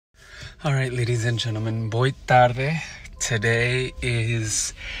All right, ladies and gentlemen, boy tarde. Today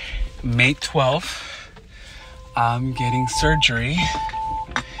is May 12th. I'm getting surgery.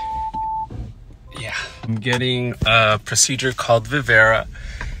 Yeah, I'm getting a procedure called Vivaer.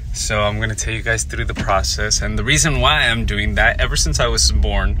 So I'm going to tell you guys through the process. And the reason why I'm doing that, ever since I was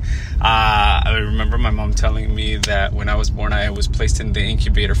born, I remember my mom telling me that when I was born, I was placed in the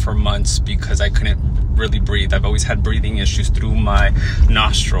incubator for months because I couldn't really breathe. I've always had breathing issues through my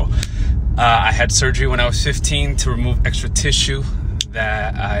nostril. I had surgery when I was 15 to remove extra tissue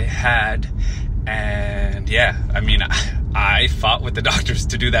that I had. And yeah, I mean, I fought with the doctors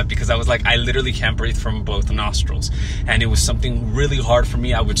to do that because I was like, I literally can't breathe from both nostrils. And it was something really hard for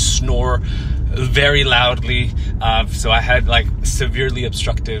me. I would snore very loudly. So I had like severely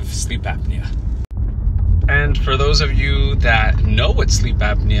obstructive sleep apnea. And for those of you that know what sleep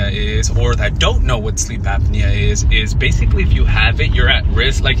apnea is, or that don't know what sleep apnea is basically if you have it, you're at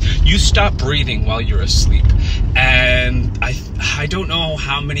risk. Like, you stop breathing while you're asleep. And I don't know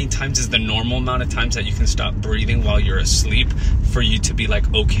how many times is the normal amount of times that you can stop breathing while you're asleep for you to be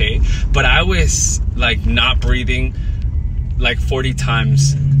like, okay. But I was like not breathing like 40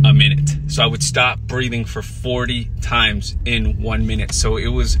 times a minute. So I would stop breathing for 40 times in 1 minute. So it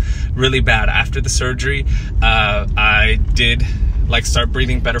was really bad. After the surgery, I did like start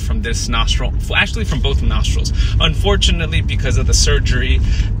breathing better from this nostril, actually from both nostrils. Unfortunately, because of the surgery,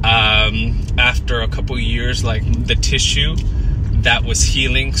 after a couple years, like the tissue that was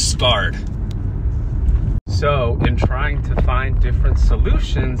healing scarred. So in trying to find different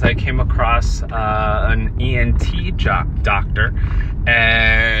solutions, I came across an ENT doctor,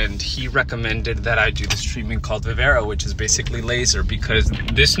 and he recommended that I do this treatment called Vivaer, which is basically laser, because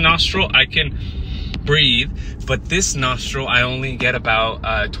this nostril I can breathe, but this nostril I only get about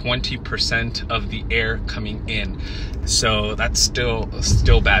 20% of the air coming in. So that's still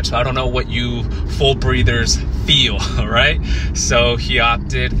bad. So I don't know what you full breathers feel, right? So he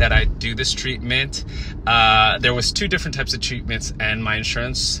opted that I do this treatment. There was two different types of treatments, and my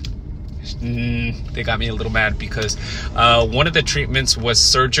insurance, they got me a little mad because one of the treatments was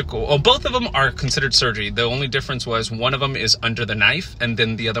surgical. Well, both of them are considered surgery. The only difference was one of them is under the knife, and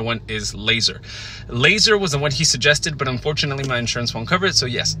then the other one is laser. Laser was the one he suggested, but unfortunately my insurance won't cover it. So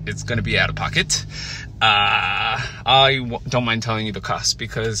yes, it's going to be out of pocket. I don't mind telling you the cost,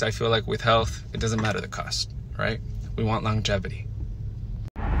 because I feel like with health, it doesn't matter the cost, right? We want longevity.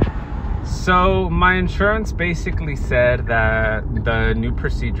 So my insurance basically said that the new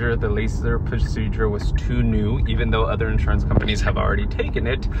procedure, the laser procedure, was too new, even though other insurance companies have already taken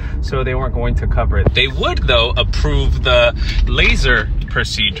it, so they weren't going to cover it. They would, though, approve the laser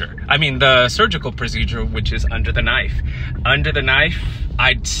procedure. I mean, the surgical procedure, which is under the knife. Under the knife,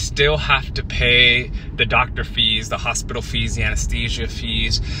 I'd still have to pay the doctor fees, the hospital fees, the anesthesia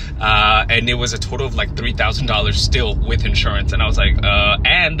fees, and it was a total of like $3,000 still with insurance. And I was like,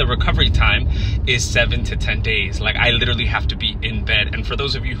 and the recovery time is 7 to 10 days. Like, I literally have to be in bed. And for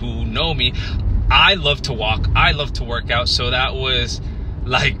those of you who know me, I love to walk, I love to work out. So that was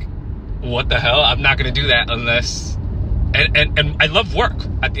like, what the hell? I'm not gonna do that unless, and I love work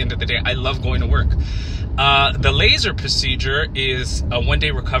at the end of the day. I love going to work. The laser procedure is a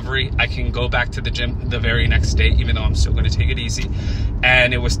 1-day recovery. I can go back to the gym the very next day, even though I'm still going to take it easy.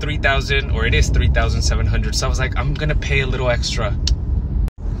 And it was $3,000, or it is $3,700. So I was like, I'm going to pay a little extra.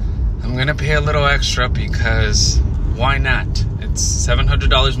 I'm going to pay a little extra because why not? It's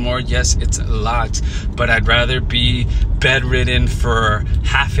 $700 more. Yes, it's a lot, but I'd rather be bedridden for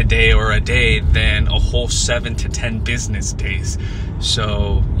half a day or a day than a whole 7 to 10 business days.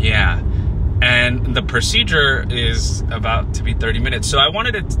 So yeah. And the procedure is about to be 30 minutes. So I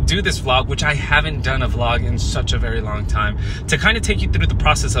wanted to do this vlog, which I haven't done a vlog in such a very long time, to kind of take you through the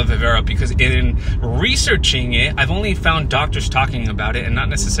process of Vivaer, because in researching it, I've only found doctors talking about it and not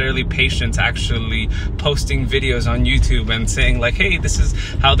necessarily patients actually posting videos on YouTube and saying like, hey, this is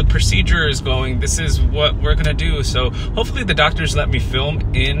how the procedure is going. This is what we're gonna do. So hopefully the doctors let me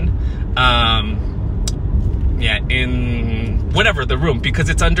film in, in whatever the room, because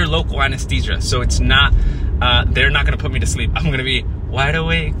it's under local anesthesia, so it's not they're not gonna put me to sleep. I'm gonna be wide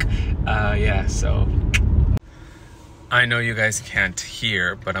awake. Yeah, so I know you guys can't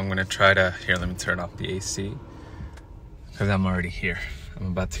hear, but I'm gonna try to here. Let me turn off the AC because I'm already here. I'm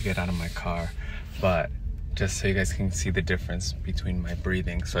about to get out of my car, but just so you guys can see the difference between my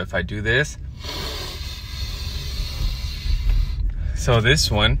breathing. So if I do this, so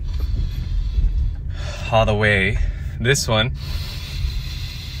this one all the way, this one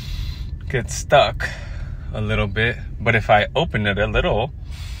gets stuck a little bit, but if I open it a little,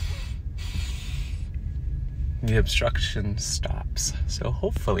 the obstruction stops. So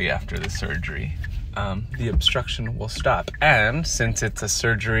hopefully after the surgery, the obstruction will stop. And since it's a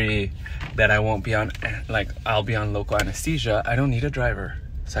surgery that I won't be on, like I'll be on local anesthesia, I don't need a driver.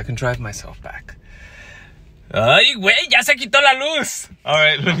 So I can drive myself back. Ay, güey, ya se quitó la luz. All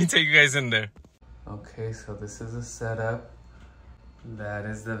right, let me take you guys in there. Okay, so this is a setup. That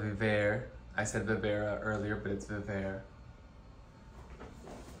is the Vivaer. I said Vivaer earlier, but it's Vivaer.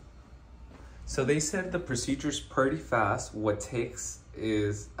 So they said the procedure's pretty fast. What takes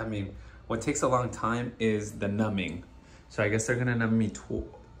a long time is the numbing. So I guess they're gonna numb me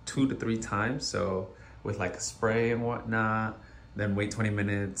two to three times. So with like a spray and whatnot, then wait 20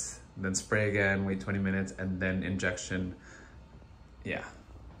 minutes, then spray again, wait 20 minutes, and then injection. Yeah.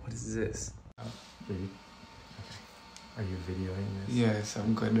 What is this? Okay. Are you videoing this? Yes,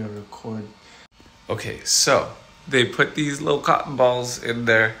 I'm going to record. Okay, so they put these little cotton balls in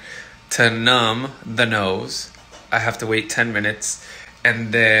there to numb the nose. I have to wait 10 minutes,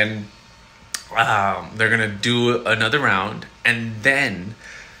 and then they're gonna do another round, and then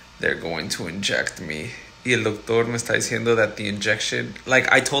they're going to inject me. Y el doctor me está diciendo that the injection,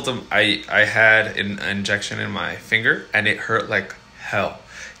 like I told him I had an injection in my finger and it hurt like hell.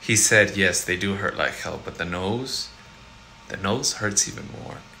 He said, yes, they do hurt like hell, but the nose hurts even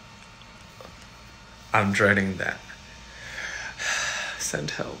more. I'm dreading that. Send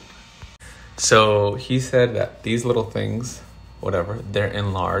help. So he said that these little things, whatever, they're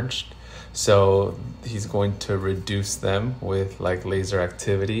enlarged. So he's going to reduce them with like laser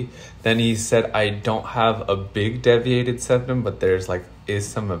activity. Then he said, I don't have a big deviated septum, but there's is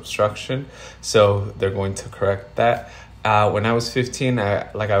some obstruction. So they're going to correct that. When I was 15,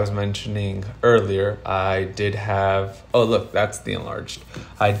 like I was mentioning earlier, I did have, oh look, that's the enlarged.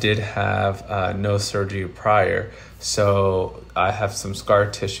 I did have no surgery prior. So I have some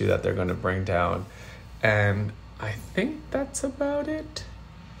scar tissue that they're going to bring down. And I think that's about it.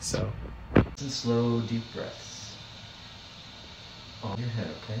 So. Slow, deep breaths. On your head,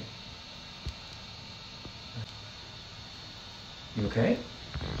 okay? You okay?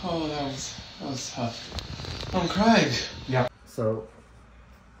 Oh, that was tough. I'm crying. Yeah. So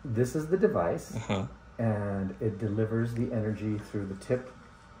this is the device, and it delivers the energy through the tip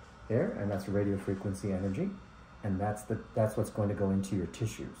there, and that's radio frequency energy, and that's what's going to go into your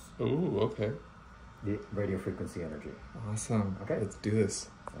tissues. Ooh, okay. The radio frequency energy. Awesome. Okay. Let's do this.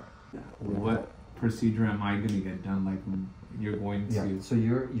 What procedure am I gonna get done? Like you're going to? Yeah. So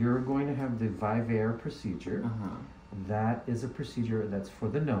you're going to have the Vivaer procedure. That is a procedure that's for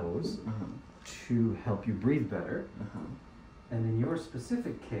the nose to help you breathe better. And in your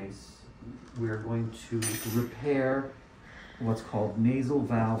specific case, we're going to repair what's called nasal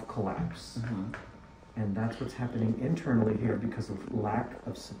valve collapse. And that's what's happening internally here because of lack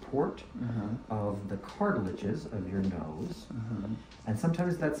of support of the cartilages of your nose. And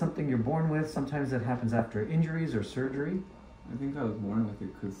sometimes that's something you're born with. Sometimes that happens after injuries or surgery. I think I was born with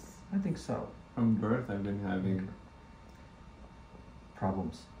it because I think so. From birth I've been having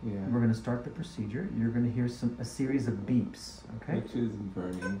problems. Yeah. We're going to start the procedure. You're going to hear a series of beeps, okay? Which is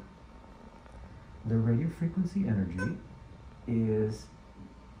burning. The radio frequency energy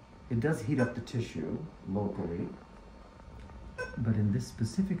it does heat up the tissue locally, but in this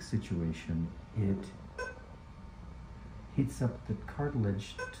specific situation, it heats up the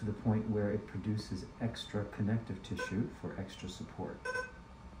cartilage to the point where it produces extra connective tissue for extra support.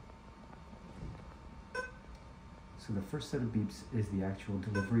 So the first set of beeps is the actual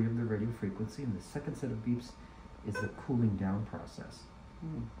delivery of the radio frequency, and the second set of beeps is the cooling down process.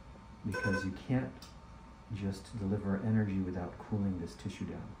 Because you can't just deliver energy without cooling this tissue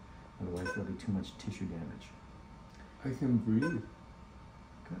down. Otherwise there'll be too much tissue damage. I can breathe.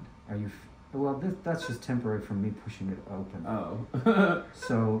 Good. Are you, well, that's just temporary from me pushing it open. Oh.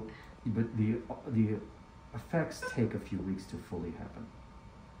 So, but the effects take a few weeks to fully happen.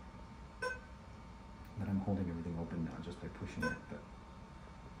 But I'm holding everything open now just by pushing it. But.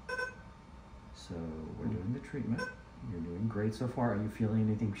 So we're doing the treatment. You're doing great so far. Are you feeling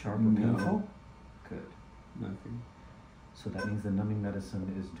anything sharp or painful? Good. Nothing. So that means the numbing medicine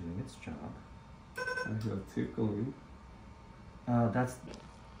is doing its job. I feel tickling. That's...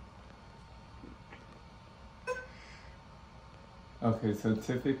 Okay, so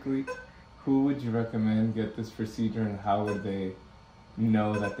typically, who would you recommend get this procedure and how would they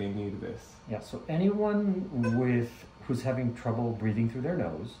know that they need this? Yeah, so anyone who's having trouble breathing through their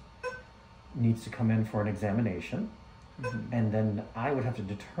nose needs to come in for an examination. And then I would have to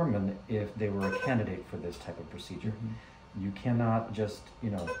determine if they were a candidate for this type of procedure. You cannot just,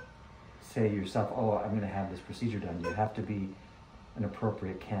 say yourself, oh, I'm going to have this procedure done. You have to be an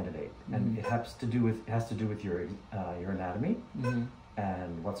appropriate candidate. And it has to do with your anatomy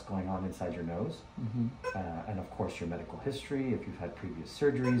and what's going on inside your nose, and of course your medical history, if you've had previous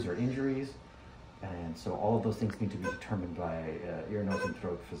surgeries or injuries. And so all of those things need to be determined by an ear, nose, and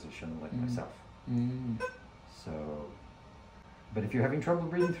throat physician like myself. So, but if you're having trouble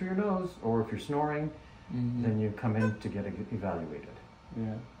breathing through your nose, or if you're snoring, then you come in to get evaluated.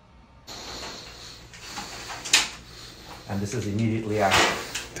 Yeah. And this is immediately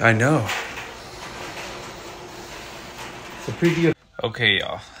active. I know. So preview. Okay,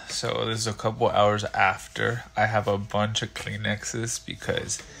 y'all. So this is a couple hours after. I have a bunch of Kleenexes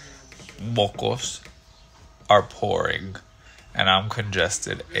because mocos are pouring and I'm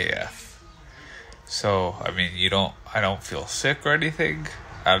congested AF. So, I mean, I don't feel sick or anything.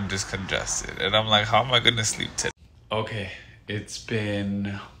 I'm just congested. And I'm like, how am I going to sleep today? Okay, it's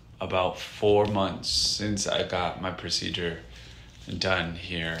been about 4 months since I got my procedure done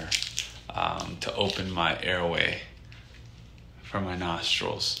here to open my airway for my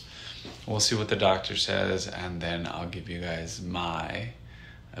nostrils. We'll see what the doctor says, and then I'll give you guys my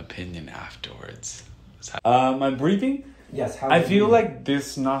opinion afterwards. My breathing? Yes. How I feel like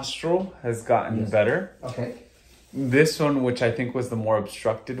this nostril has gotten better. Okay. This one, which I think was the more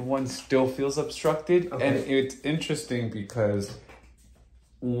obstructed one, still feels obstructed. Okay. And it's interesting because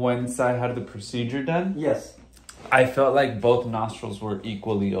once I had the procedure done, yes, I felt like both nostrils were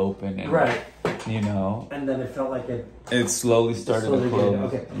equally open. And, right. you know. And then it felt like it slowly started to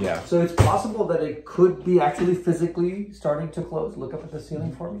close. Okay. Yeah. So it's possible that it could be actually physically starting to close. Look up at the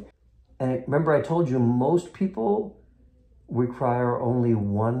ceiling for me. And remember, I told you most people require only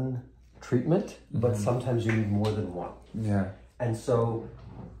one treatment, but sometimes you need more than one. Yeah. And so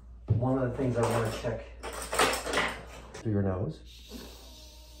one of the things I want to check through your nose.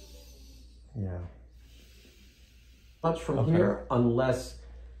 Yeah. Much from here, unless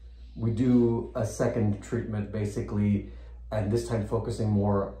we do a second treatment, basically, and this time focusing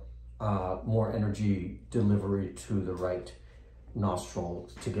more energy delivery to the right nostril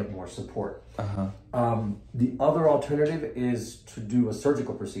to get more support. The other alternative is to do a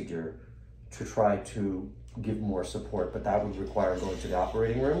surgical procedure to try to give more support, but that would require going to the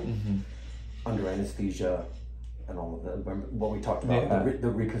operating room under anesthesia and all of that. What we talked about, the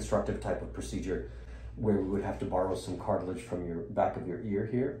reconstructive type of procedure, where we would have to borrow some cartilage from your back of your ear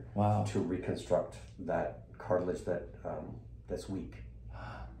here to reconstruct that cartilage that's weak.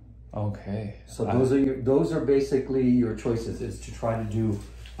 Okay. So those are basically your choices, is to try to do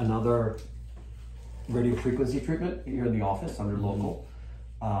another radio frequency treatment here in the office under local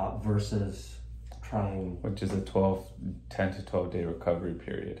versus trying, which is a 10 to 12 day recovery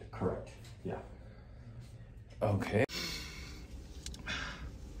period. Correct. Yeah. Okay.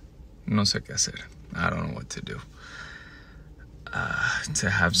 No sé qué hacer. I don't know what to do. To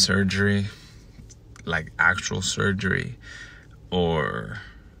have surgery, like actual surgery, or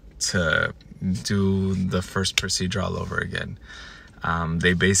to do the first procedure all over again.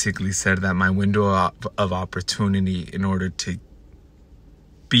 They basically said that my window of opportunity in order to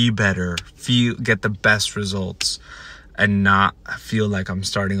be better, get the best results, and not feel like I'm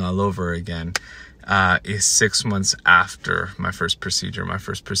starting all over again, is 6 months after my first procedure. My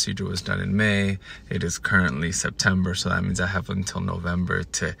first procedure was done in May. It is currently September, so that means I have until November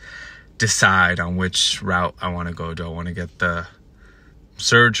to decide on which route I want to go. Do I want to get the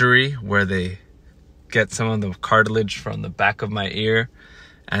surgery where they get some of the cartilage from the back of my ear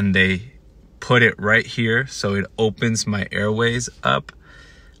and they put it right here so it opens my airways up,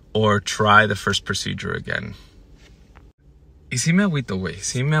 or try the first procedure again? Y sí me agüito, güey.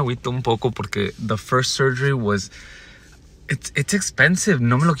 Sí me agüito un poco porque the first surgery was... It's expensive.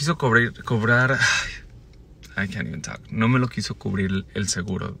 No me lo quiso cobrar... I can't even talk. No me lo quiso cubrir el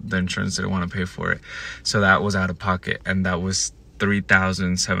seguro. The insurance didn't want to pay for it. So that was out of pocket. And that was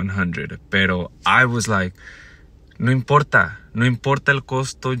 $3,700. Pero I was like, no importa el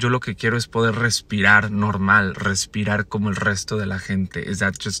costo. Yo lo que quiero es poder respirar normal. Respirar como el resto de la gente. Is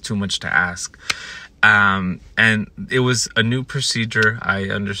that just too much to ask? And it was a new procedure. I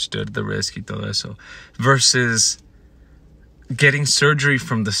understood the risk y todo eso. Versus getting surgery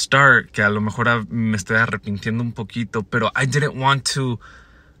from the start, que a lo mejor me estoy arrepintiendo un poquito, pero I didn't want to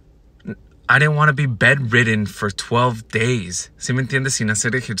be bedridden for 12 days. ¿Sí me entiendes? Sin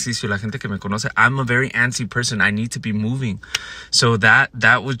hacer ejercicio. La gente que me conoce, I'm a very antsy person. I need to be moving. So that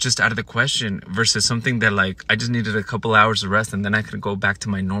was just out of the question, versus something that, like, I just needed a couple hours of rest and then I could go back to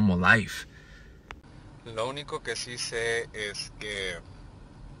my normal life. Lo único que sí sé es que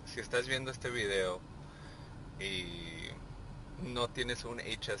si estás viendo este video y no tienes un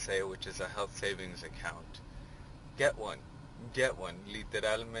HSA, which is a health savings account, get one. get one.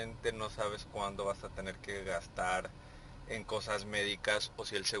 Literalmente no sabes cuándo vas a tener que gastar en cosas médicas o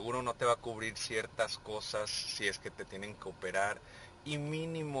si el seguro no te va a cubrir ciertas cosas si es que te tienen que operar. Y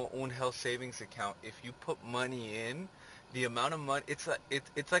mínimo un health savings account. If you put money in, the amount of money, it's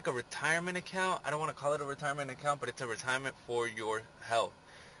like a retirement account. I don't want to call it a retirement account, but it's a retirement for your health.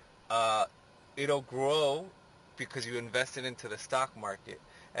 It'll grow because you invested into the stock market.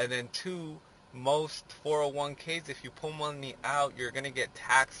 And then two, most 401ks, if you pull money out, you're going to get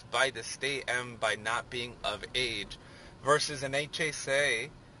taxed by the state and by not being of age. Versus an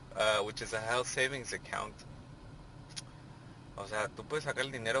HSA, which is a health savings account. O sea, tú puedes sacar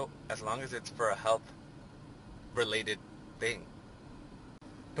el dinero as long as it's for a health related thing.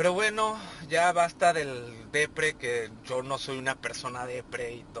 Pero bueno, ya basta del depre, que yo no soy una persona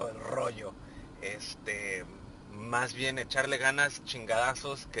depre y todo el rollo. Más bien echarle ganas,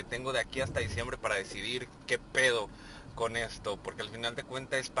 chingadazos que tengo de aquí hasta diciembre para decidir qué pedo con esto, porque al final de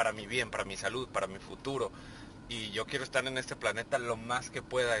cuentas es para mi bien, para mi salud, para mi futuro. Y yo quiero estar en este planeta lo más que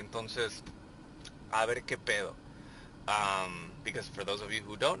pueda, entonces a ver qué pedo. Because for those of you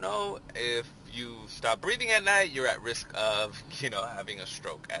who don't know, if you stop breathing at night, you're at risk of, having a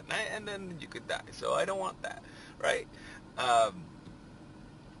stroke at night, and then you could die. So I don't want that, right?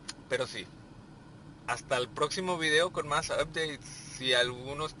 Pero sí, hasta el próximo video con más updates. Si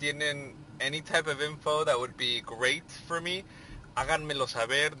algunos tienen any type of info, that would be great for me. Háganmelo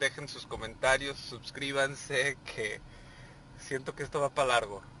saber, dejen sus comentarios, suscríbanse, que siento que esto va para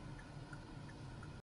largo.